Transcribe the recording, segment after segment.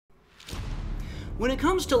When it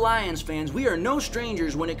comes to Lions fans, we are no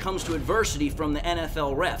strangers when it comes to adversity from the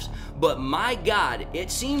NFL refs. But my God,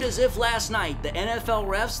 it seemed as if last night the NFL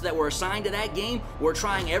refs that were assigned to that game were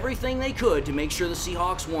trying everything they could to make sure the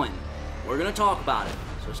Seahawks won. We're going to talk about it,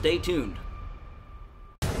 so stay tuned.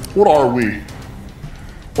 What are we?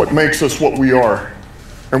 What makes us what we are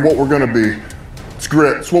and what we're going to be? It's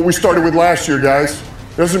grit. It's what we started with last year, guys.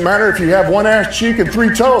 Doesn't matter if you have one ass cheek and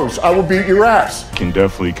 3 toes. I will beat your ass. Can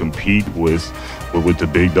definitely compete with the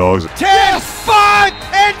big dogs. 10-5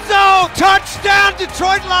 end zone touchdown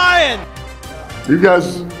Detroit Lions.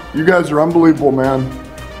 You guys are unbelievable, man.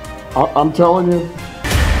 I'm telling you.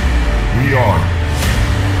 We are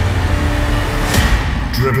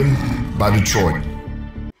driven by Detroit.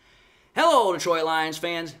 Hello, Detroit Lions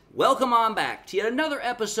fans. Welcome on back to yet another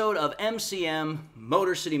episode of MCM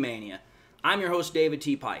Motor City Mania. I'm your host, David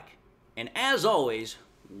T. Pike. And as always,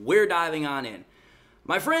 we're diving on in.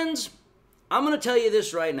 My friends, I'm going to tell you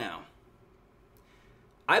this right now.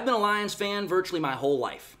 I've been a Lions fan virtually my whole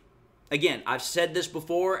life. Again, I've said this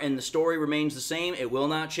before, and the story remains the same. It will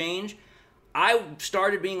not change. I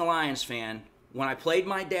started being a Lions fan when I played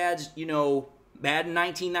my dad's, Madden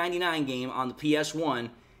 1999 game on the PS1,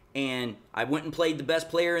 and I went and played the best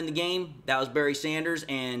player in the game. That was Barry Sanders,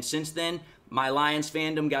 and since then, my Lions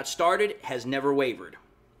fandom got started, has never wavered.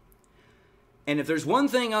 And if there's one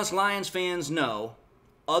thing us Lions fans know,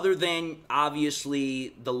 other than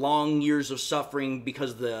obviously the long years of suffering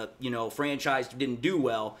because the, franchise didn't do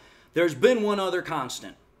well, there's been one other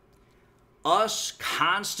constant. Us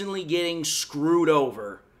constantly getting screwed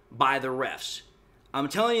over by the refs. I'm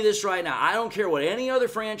telling you this right now. I don't care what any other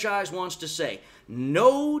franchise wants to say.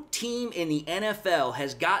 No team in the NFL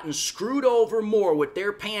has gotten screwed over more with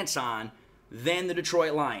their pants on than the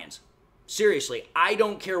Detroit Lions. Seriously, I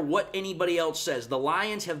don't care what anybody else says. The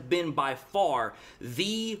Lions have been by far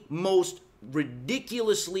the most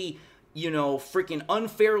ridiculously, freaking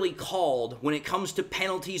unfairly called when it comes to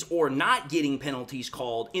penalties or not getting penalties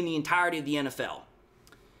called in the entirety of the NFL.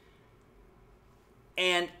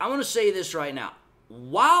 And I'm going to say this right now.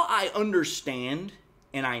 While I understand,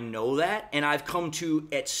 and I know that, and I've come to,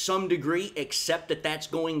 at some degree, accept that that's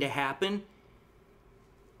going to happen,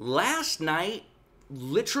 last night,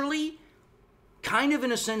 literally, kind of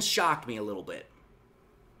in a sense, shocked me a little bit.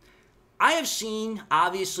 I have seen,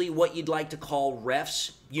 obviously, what you'd like to call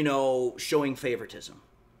refs, showing favoritism.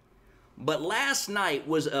 But last night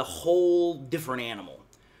was a whole different animal.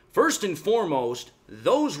 First and foremost,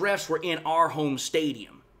 those refs were in our home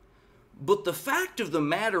stadium. But the fact of the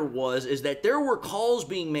matter is that there were calls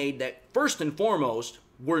being made that, first and foremost,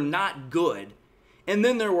 were not good. And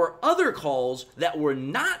then there were other calls that were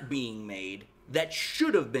not being made that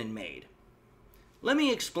should have been made. Let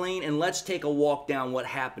me explain, and let's take a walk down what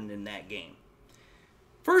happened in that game.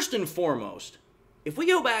 First and foremost, if we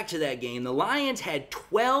go back to that game, the Lions had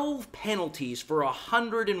 12 penalties for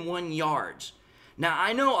 101 yards. Now,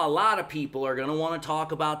 I know a lot of people are going to want to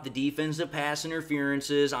talk about the defensive pass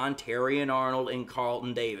interferences on Terry and Arnold and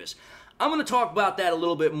Carlton Davis. I'm going to talk about that a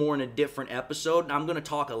little bit more in a different episode, and I'm going to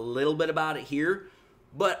talk a little bit about it here,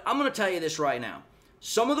 but I'm going to tell you this right now.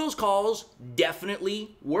 Some of those calls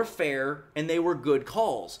definitely were fair, and they were good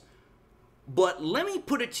calls. But let me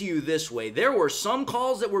put it to you this way. There were some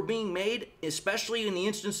calls that were being made, especially in the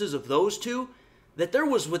instances of those two, that there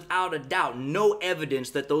was without a doubt no evidence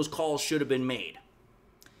that those calls should have been made.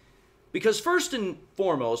 Because first and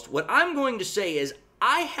foremost, what I'm going to say is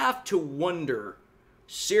I have to wonder,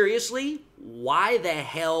 seriously, why the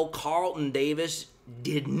hell Carlton Davis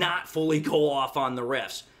did not fully go off on the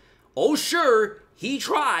refs. Oh, sure, he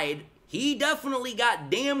tried. He definitely got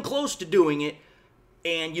damn close to doing it.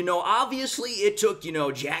 And, obviously it took,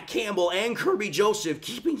 Jack Campbell and Kirby Joseph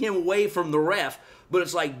keeping him away from the ref. But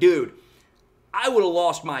it's like, dude, I would have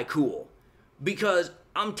lost my cool. Because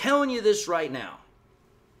I'm telling you this right now.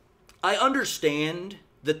 I understand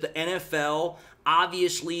that the NFL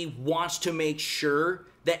obviously wants to make sure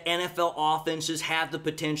that NFL offenses have the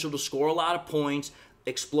potential to score a lot of points,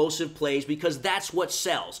 explosive plays, because that's what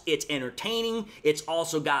sells. It's entertaining. It's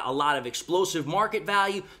also got a lot of explosive market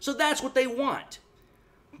value, so that's what they want.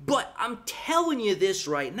 But I'm telling you this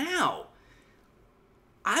right now.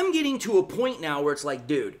 I'm getting to a point now where it's like,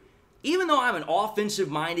 dude, even though I'm an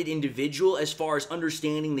offensive-minded individual as far as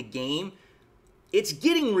understanding the game, it's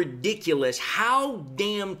getting ridiculous how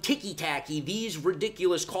damn ticky-tacky these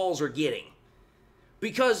ridiculous calls are getting.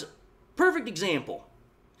 Because, perfect example,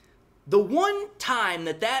 the one time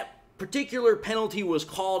that particular penalty was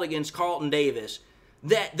called against Carlton Davis,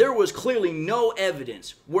 that there was clearly no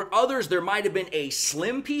evidence, where others there might have been a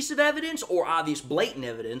slim piece of evidence or obvious blatant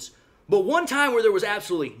evidence, but one time where there was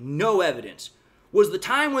absolutely no evidence was the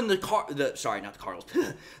time when the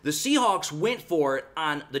Seahawks went for it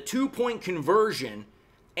on the 2-point conversion,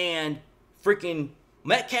 and freaking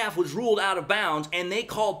Metcalf was ruled out of bounds, and they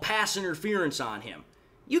called pass interference on him.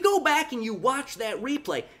 You go back and you watch that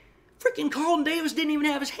replay. Freaking Carlton Davis didn't even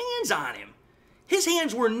have his hands on him. His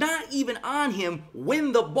hands were not even on him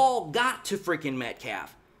when the ball got to freaking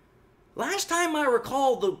Metcalf. Last time I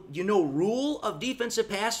recall the, rule of defensive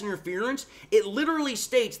pass interference, it literally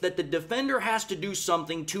states that the defender has to do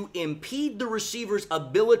something to impede the receiver's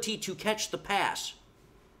ability to catch the pass.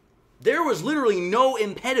 There was literally no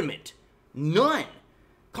impediment. None.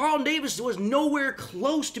 Carlton Davis was nowhere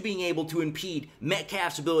close to being able to impede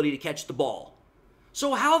Metcalf's ability to catch the ball.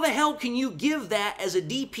 So how the hell can you give that as a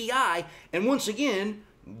DPI, and once again,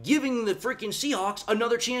 giving the freaking Seahawks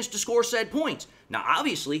another chance to score said points? Now,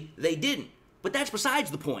 obviously, they didn't, but that's besides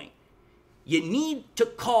the point. You need to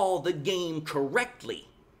call the game correctly.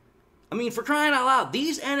 I mean, for crying out loud,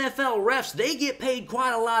 these NFL refs, they get paid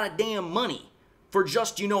quite a lot of damn money for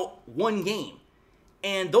just, one game.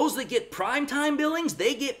 And those that get primetime billings,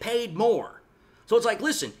 they get paid more. So it's like,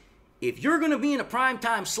 listen, if you're going to be in a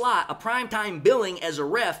primetime slot, a primetime billing as a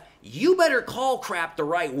ref, you better call crap the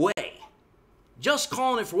right way. Just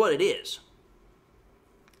calling it for what it is.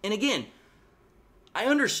 And again, I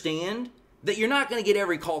understand that you're not going to get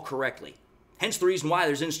every call correctly. Hence the reason why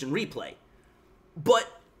there's instant replay. But,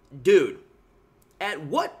 dude, at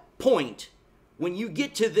what point, when you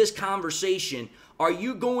get to this conversation, are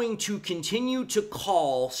you going to continue to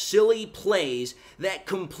call silly plays that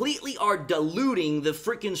completely are diluting the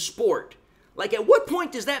freaking sport? Like, at what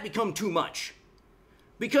point does that become too much?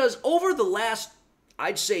 Because over the last,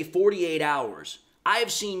 I'd say 48 hours, I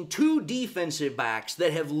have seen 2 defensive backs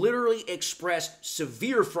that have literally expressed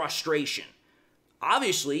severe frustration.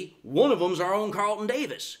 Obviously, one of them's our own Carlton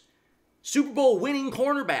Davis. Super Bowl winning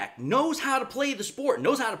cornerback, knows how to play the sport,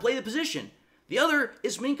 knows how to play the position. The other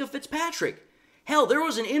is Minkah Fitzpatrick. Hell, there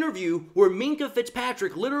was an interview where Minkah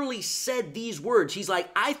Fitzpatrick literally said these words. He's like,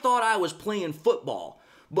 I thought I was playing football,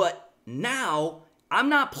 but now I'm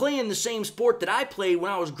not playing the same sport that I played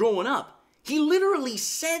when I was growing up. He literally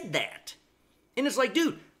said that. And it's like,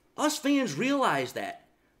 dude, us fans realize that.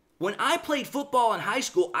 When I played football in high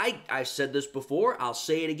school, I said this before, I'll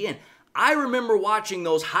say it again. I remember watching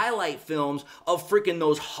those highlight films of freaking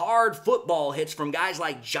those hard football hits from guys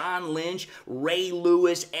like John Lynch, Ray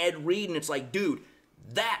Lewis, Ed Reed, and it's like, dude,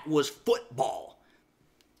 that was football.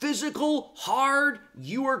 Physical, hard,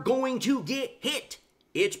 you are going to get hit.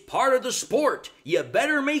 It's part of the sport. You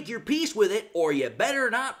better make your peace with it or you better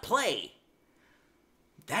not play.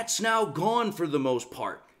 That's now gone for the most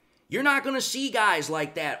part. You're not going to see guys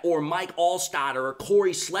like that, or Mike Allstott or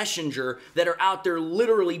Corey Schlesinger, that are out there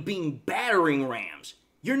literally being battering rams.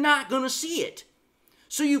 You're not going to see it.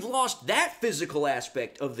 So you've lost that physical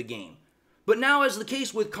aspect of the game. But now, as the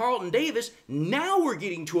case with Carlton Davis, now we're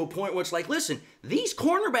getting to a point where it's like, listen, these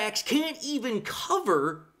cornerbacks can't even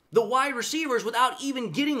cover the wide receivers without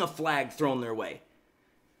even getting a flag thrown their way.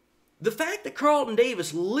 The fact that Carlton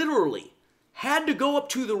Davis literally had to go up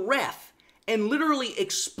to the ref and literally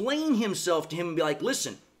explain himself to him and be like,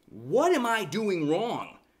 listen, what am I doing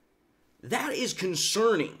wrong? That is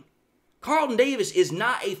concerning. Carlton Davis is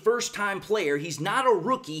not a first-time player. He's not a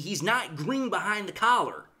rookie. He's not green behind the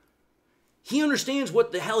collar. He understands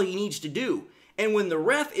what the hell he needs to do. And when the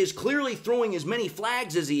ref is clearly throwing as many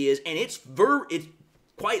flags as he is, and it's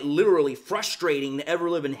quite literally frustrating the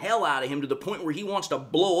ever-living hell out of him to the point where he wants to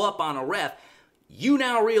blow up on a ref, you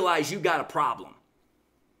now realize you've got a problem.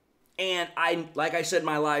 And like I said in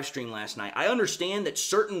my live stream last night, I understand that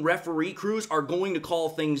certain referee crews are going to call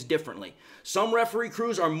things differently. Some referee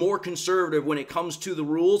crews are more conservative when it comes to the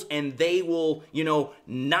rules, and they will,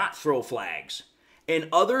 not throw flags. And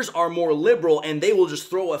others are more liberal, and they will just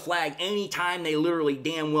throw a flag anytime they literally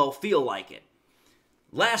damn well feel like it.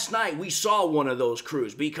 Last night, we saw one of those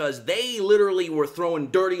crews because they literally were throwing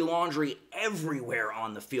dirty laundry everywhere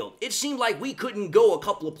on the field. It seemed like we couldn't go a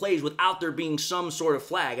couple of plays without there being some sort of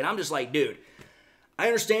flag. And I'm just like, dude, I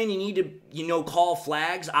understand you need to, call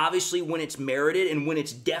flags, obviously, when it's merited and when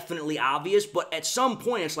it's definitely obvious. But at some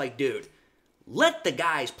point, it's like, dude, let the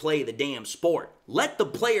guys play the damn sport. Let the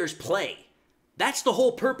players play. That's the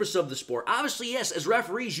whole purpose of the sport. Obviously, yes, as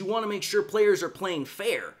referees, you want to make sure players are playing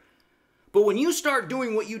fair. But when you start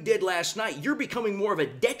doing what you did last night, you're becoming more of a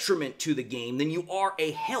detriment to the game than you are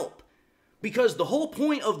a help. Because the whole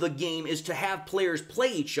point of the game is to have players play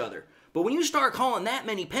each other. But when you start calling that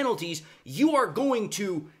many penalties, you are going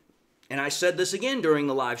to, and I said this again during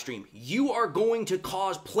the live stream, you are going to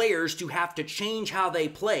cause players to have to change how they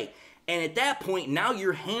play. And at that point, now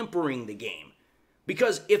you're hampering the game.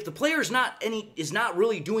 Because if the player is not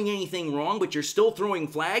really doing anything wrong, but you're still throwing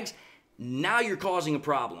flags, now you're causing a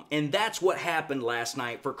problem. And that's what happened last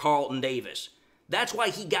night for Carlton Davis. That's why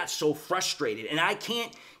he got so frustrated. And I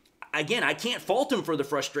can't fault him for the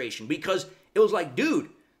frustration, because it was like, dude,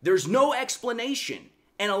 there's no explanation.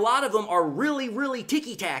 And a lot of them are really, really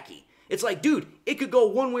ticky-tacky. It's like, dude, it could go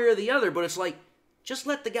one way or the other, but it's like, just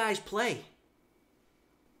let the guys play.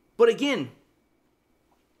 But again,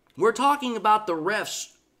 we're talking about the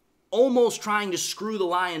refs almost trying to screw the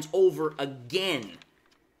Lions over again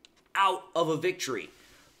out of a victory.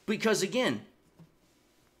 Because again,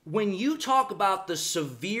 when you talk about the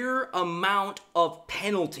severe amount of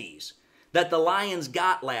penalties that the Lions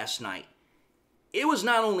got last night, it was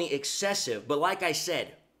not only excessive, but like I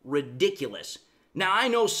said, ridiculous. Now, I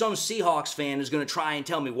know some Seahawks fan is going to try and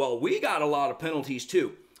tell me, well, we got a lot of penalties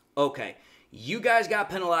too. Okay, you guys got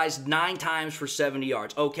penalized 9 times for 70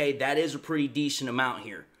 yards. Okay, that is a pretty decent amount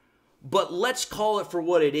here. But let's call it for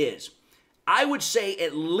what it is. I would say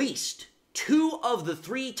at least 2 of the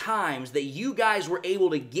 3 times that you guys were able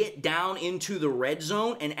to get down into the red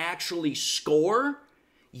zone and actually score,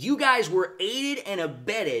 you guys were aided and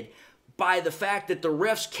abetted by the fact that the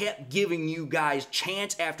refs kept giving you guys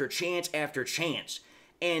chance after chance after chance.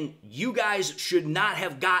 And you guys should not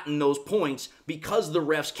have gotten those points because the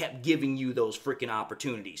refs kept giving you those freaking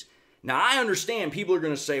opportunities. Now, I understand people are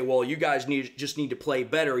going to say, well, you guys just need to play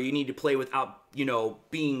better. Or you need to play without,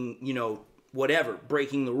 being, whatever,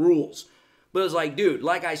 breaking the rules. But it's like, dude,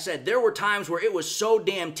 like I said, there were times where it was so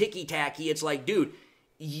damn ticky-tacky. It's like, dude,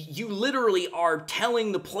 you literally are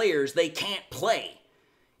telling the players they can't play.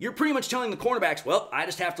 You're pretty much telling the cornerbacks, well, I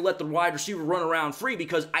just have to let the wide receiver run around free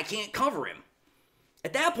because I can't cover him.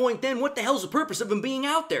 At that point, then, what the hell's the purpose of him being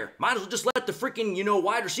out there? Might as well just let the freaking,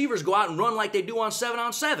 wide receivers go out and run like they do on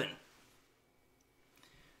 7-on-7.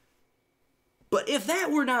 But if that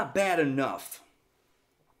were not bad enough,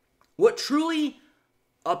 what truly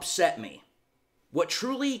upset me, what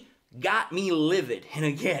truly got me livid, and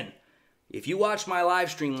again, if you watched my live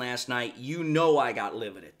stream last night, you know I got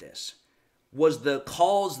livid at this, was the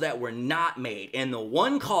calls that were not made. And the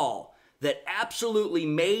one call that absolutely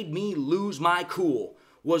made me lose my cool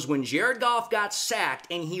was when Jared Goff got sacked,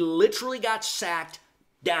 and he literally got sacked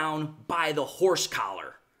down by the horse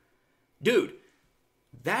collar. Dude,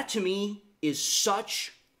 that to me is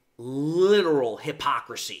such literal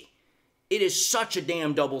hypocrisy. It is such a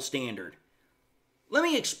damn double standard. Let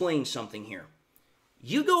me explain something here.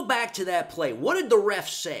 You go back to that play. What did the ref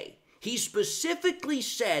say? He specifically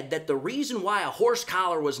said that the reason why a horse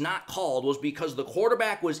collar was not called was because the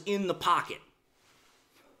quarterback was in the pocket.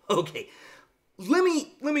 Okay, let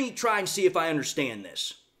me try and see if I understand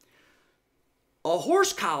this. A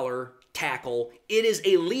horse collar tackle, it is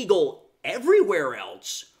illegal everywhere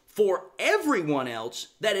else for everyone else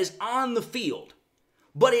that is on the field.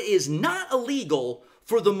 But it is not illegal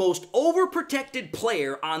for the most overprotected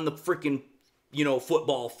player on the freaking,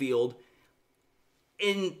 football field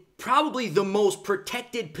in probably the most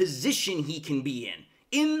protected position he can be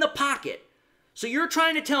in the pocket. So you're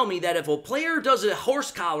trying to tell me that if a player does a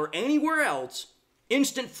horse collar anywhere else,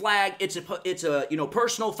 instant flag, it's a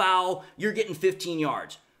personal foul, you're getting 15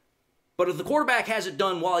 yards. But if the quarterback has it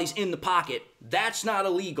done while he's in the pocket, that's not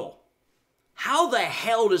illegal. How the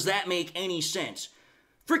hell does that make any sense?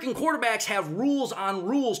 Freaking quarterbacks have rules on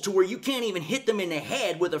rules to where you can't even hit them in the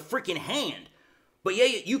head with a freaking hand. But yeah,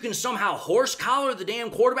 you can somehow horse collar the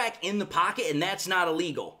damn quarterback in the pocket, and that's not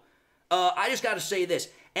illegal. I just got to say this.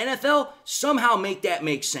 NFL, somehow make that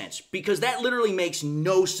make sense, because that literally makes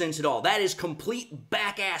no sense at all. That is complete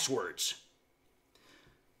back-ass words.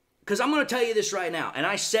 Because I'm going to tell you this right now, and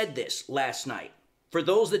I said this last night. For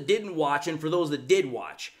those that didn't watch and for those that did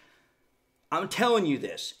watch, I'm telling you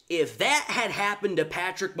this. If that had happened to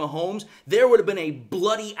Patrick Mahomes, there would have been a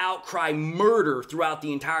bloody outcry, murder throughout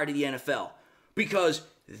the entirety of the NFL. Because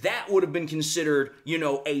that would have been considered,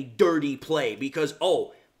 a dirty play. Because,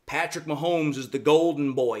 Patrick Mahomes is the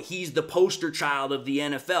golden boy. He's the poster child of the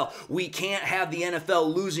NFL. We can't have the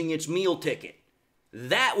NFL losing its meal ticket.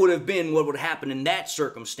 That would have been what would happen in that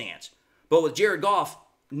circumstance. But with Jared Goff,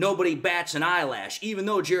 nobody bats an eyelash. Even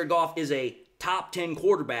though Jared Goff is a top 10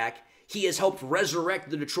 quarterback, he has helped resurrect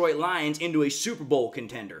the Detroit Lions into a Super Bowl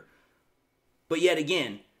contender. But yet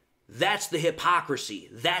again, that's the hypocrisy.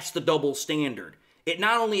 That's the double standard. It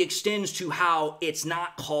not only extends to how it's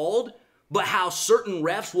not called, but how certain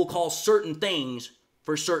refs will call certain things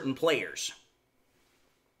for certain players.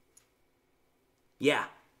 Yeah,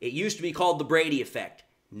 it used to be called the Brady effect.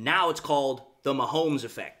 Now it's called the Mahomes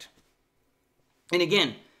effect. And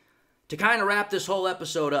again, to kind of wrap this whole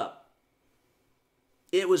episode up,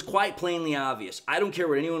 it was quite plainly obvious. I don't care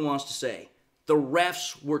what anyone wants to say. The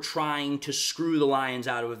refs were trying to screw the Lions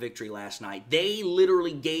out of a victory last night. They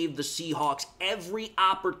literally gave the Seahawks every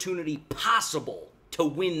opportunity possible to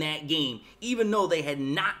win that game, even though they had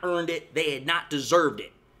not earned it, they had not deserved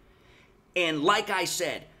it. And like I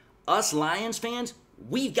said, us Lions fans,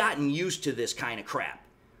 we've gotten used to this kind of crap.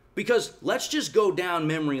 Because let's just go down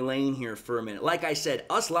memory lane here for a minute. Like I said,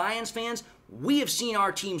 us Lions fans, we have seen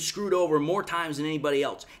our team screwed over more times than anybody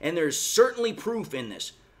else. And there's certainly proof in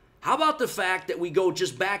this. How about the fact that we go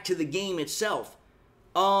just back to the game itself?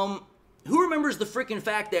 Who remembers the freaking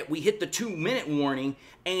fact that we hit the 2-minute warning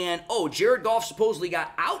and, Jared Goff supposedly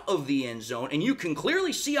got out of the end zone, and you can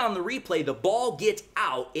clearly see on the replay the ball gets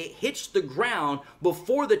out, it hits the ground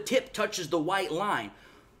before the tip touches the white line.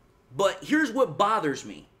 But here's what bothers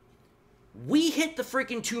me. We hit the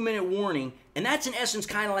freaking 2-minute warning, and that's in essence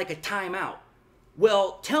kind of like a timeout.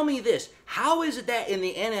 Well, tell me this. How is it that in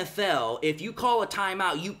the NFL, if you call a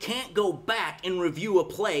timeout, you can't go back and review a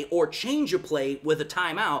play or change a play with a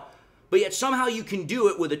timeout, but yet somehow you can do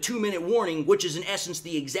it with a 2-minute warning, which is in essence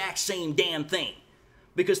the exact same damn thing?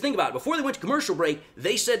 Because think about it. Before they went to commercial break,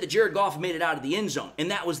 they said that Jared Goff made it out of the end zone,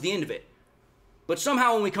 and that was the end of it. But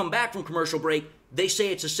somehow when we come back from commercial break, they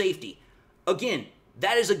say it's a safety. Again,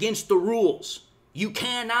 that is against the rules. You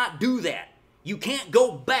cannot do that. You can't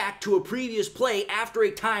go back to a previous play after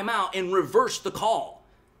a timeout and reverse the call.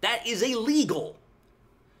 That is illegal.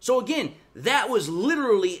 So again, that was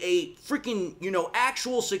literally a freaking,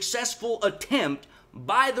 actual successful attempt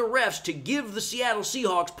by the refs to give the Seattle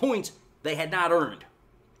Seahawks points they had not earned.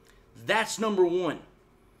 That's number one.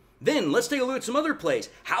 Then let's take a look at some other plays.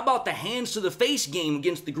 How about the hands to the face game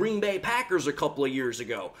against the Green Bay Packers a couple of years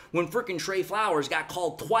ago when frickin' Trey Flowers got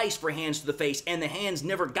called twice for hands to the face and the hands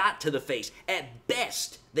never got to the face. At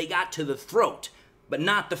best, they got to the throat, but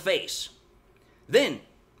not the face. Then,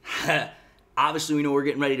 obviously we know we're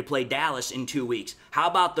getting ready to play Dallas in 2 weeks. How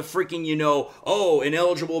about the frickin',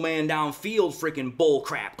 ineligible man downfield frickin'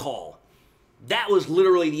 bullcrap call? That was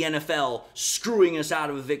literally the NFL screwing us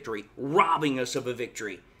out of a victory, robbing us of a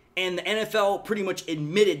victory. And the NFL pretty much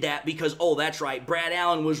admitted that because, that's right, Brad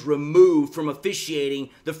Allen was removed from officiating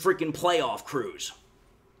the freaking playoff cruise.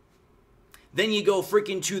 Then you go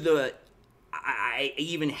freaking to I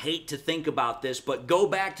even hate to think about this, but go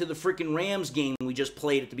back to the freaking Rams game we just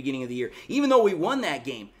played at the beginning of the year. Even though we won that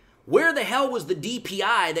game, where the hell was the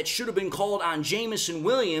DPI that should have been called on Jamison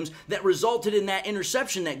Williams that resulted in that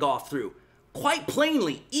interception that Goff threw? Quite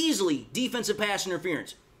plainly, easily, defensive pass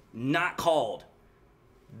interference. Not called.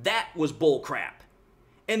 That was bull crap.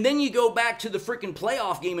 And then you go back to the freaking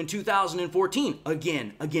playoff game in 2014,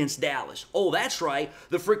 again, against Dallas. That's right,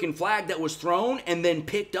 the freaking flag that was thrown and then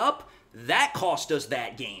picked up, that cost us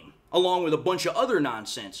that game, along with a bunch of other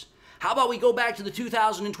nonsense. How about we go back to the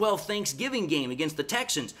 2012 Thanksgiving game against the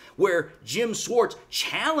Texans, where Jim Schwartz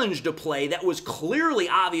challenged a play that was clearly,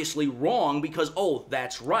 obviously wrong because,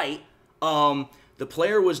 that's right, the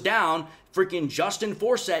player was down. Freaking Justin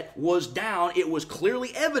Forsett was down. It was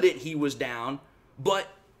clearly evident he was down. But,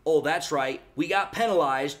 that's right, we got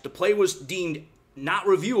penalized. The play was deemed not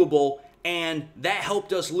reviewable, and that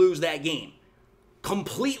helped us lose that game.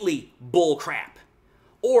 Completely bull crap.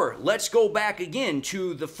 Or let's go back again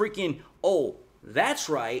to the freaking, that's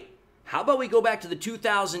right, how about we go back to the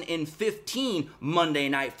 2015 Monday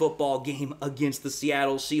Night Football game against the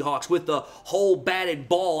Seattle Seahawks with the whole batted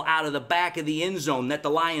ball out of the back of the end zone that the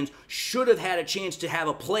Lions should have had a chance to have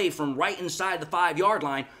a play from right inside the 5-yard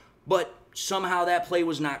line, but somehow that play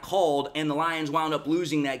was not called and the Lions wound up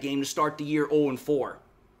losing that game to start the year 0-4.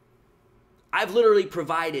 I've literally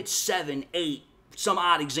provided 7, 8, some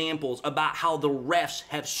odd examples about how the refs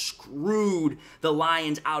have screwed the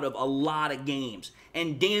Lions out of a lot of games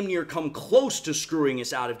and damn near come close to screwing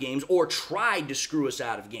us out of games or tried to screw us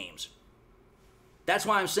out of games. That's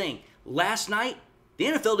why I'm saying, last night, the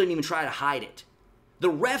NFL didn't even try to hide it. The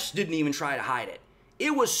refs didn't even try to hide it.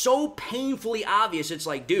 It was so painfully obvious, it's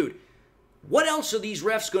like, dude, what else are these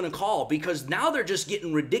refs going to call? Because now they're just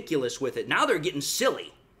getting ridiculous with it. Now they're getting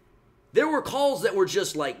silly. There were calls that were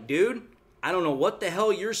just like, dude, I don't know what the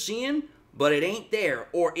hell you're seeing, but it ain't there.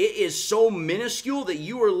 Or it is so minuscule that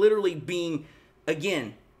you are literally being,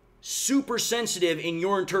 again, super sensitive in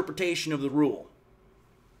your interpretation of the rule.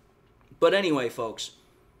 But anyway, folks,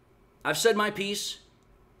 I've said my piece,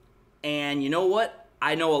 and you know what?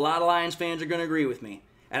 I know a lot of Lions fans are going to agree with me.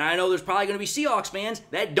 And I know there's probably going to be Seahawks fans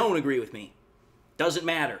that don't agree with me. Doesn't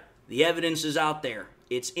matter. The evidence is out there.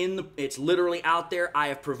 It's literally out there. I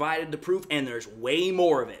have provided the proof, and there's way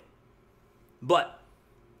more of it. But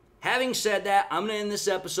Having said that, I'm going to end this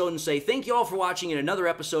episode and say thank you all for watching another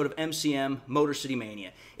episode of MCM Motor City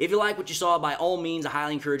Mania. If you like what you saw, by all means, I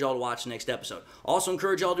highly encourage y'all to watch the next episode. Also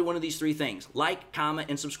encourage y'all to do one of these 3 things. Like,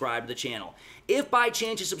 comment, and subscribe to the channel. If by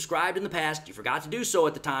chance you subscribed in the past, you forgot to do so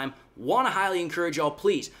at the time, want to highly encourage y'all,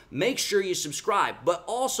 please, make sure you subscribe, but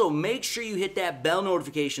also make sure you hit that bell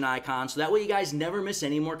notification icon so that way you guys never miss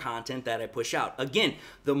any more content that I push out. Again,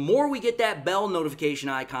 the more we get that bell notification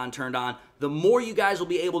icon turned on, the more you guys will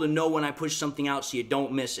be able to know when I push something out so you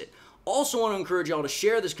don't miss it. Also want to encourage y'all to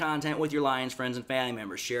share this content with your Lions friends and family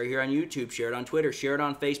members. Share it here on YouTube, share it on Twitter, share it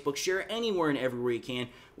on Facebook, share it anywhere and everywhere you can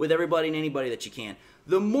with everybody and anybody that you can.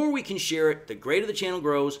 The more we can share it, the greater the channel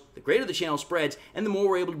grows, the greater the channel spreads, and the more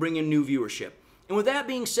we're able to bring in new viewership. And with that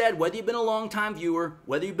being said, whether you've been a long-time viewer,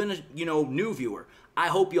 whether you've been a new viewer, I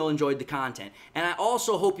hope you all enjoyed the content. And I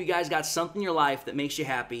also hope you guys got something in your life that makes you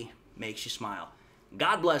happy, makes you smile.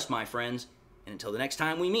 God bless, my friends. And until the next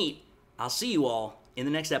time we meet, I'll see you all in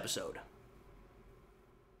the next episode.